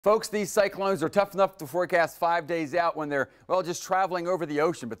Folks, these cyclones are tough enough to forecast 5 days out when they're, well, just traveling over the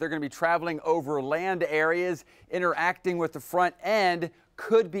ocean, but they're going to be traveling over land areas, interacting with the front, and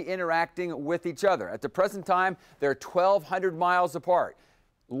could be interacting with each other. At the present time, they're 1,200 miles apart.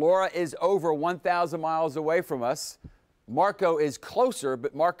 Laura is over 1,000 miles away from us. Marco is closer,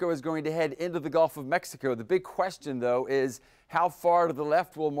 but Marco is going to head into the Gulf of Mexico. The big question, though, is how far to the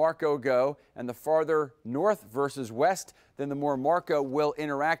left will Marco go? And the farther north versus west, then the more Marco will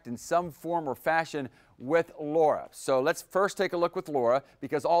interact in some form or fashion with Laura. So let's first take a look with Laura,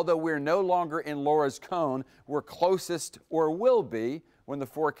 because although we're no longer in Laura's cone, we're closest, or will be, when the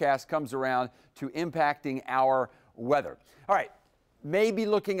forecast comes around, to impacting our weather. All right, maybe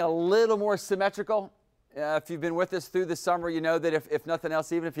looking a little more symmetrical. If you've been with us through the summer, you know that if nothing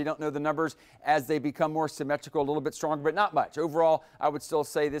else, even if you don't know the numbers, as they become more symmetrical, a little bit stronger, but not much. Overall, I would still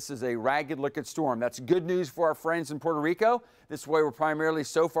say this is a ragged-looking storm. That's good news for our friends in Puerto Rico. This way, we're primarily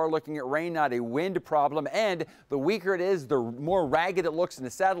so far looking at rain, not a wind problem. And the weaker it is, the more ragged it looks in the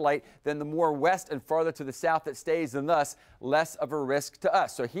satellite, then the more west and farther to the south it stays, and thus less of a risk to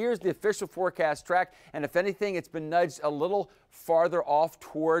us. So here's the official forecast track. And if anything, it's been nudged a little farther off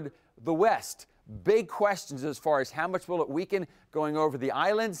toward the west. Big questions as far as how much will it weaken going over the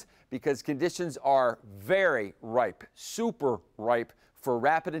islands, because conditions are very ripe, super ripe for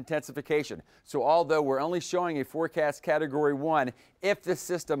rapid intensification. So although we're only showing a forecast category 1, if the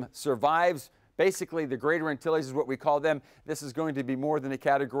system survives, basically the Greater Antilles is what we call them, this is going to be more than a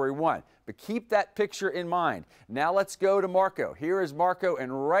category 1. But keep that picture in mind. Now let's go to Marco. Here is Marco,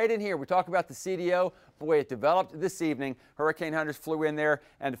 and right in here we talk about the CDO. Boy, it developed this evening. Hurricane hunters flew in there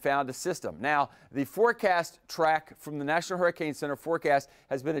and found a system. Now, the forecast track from the National Hurricane Center forecast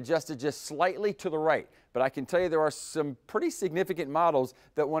has been adjusted just slightly to the right. But I can tell you there are some pretty significant models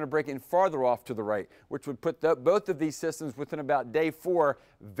that want to break in farther off to the right, which would put both of these systems within about day 4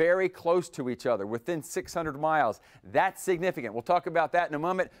 very close to each other, within 600 miles. That's significant. We'll talk about that in a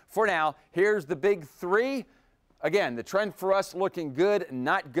moment. For now, here's the big 3. Again, the trend for us looking good,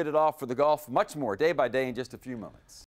 not good at all for the Gulf. Much more day by day in just a few moments.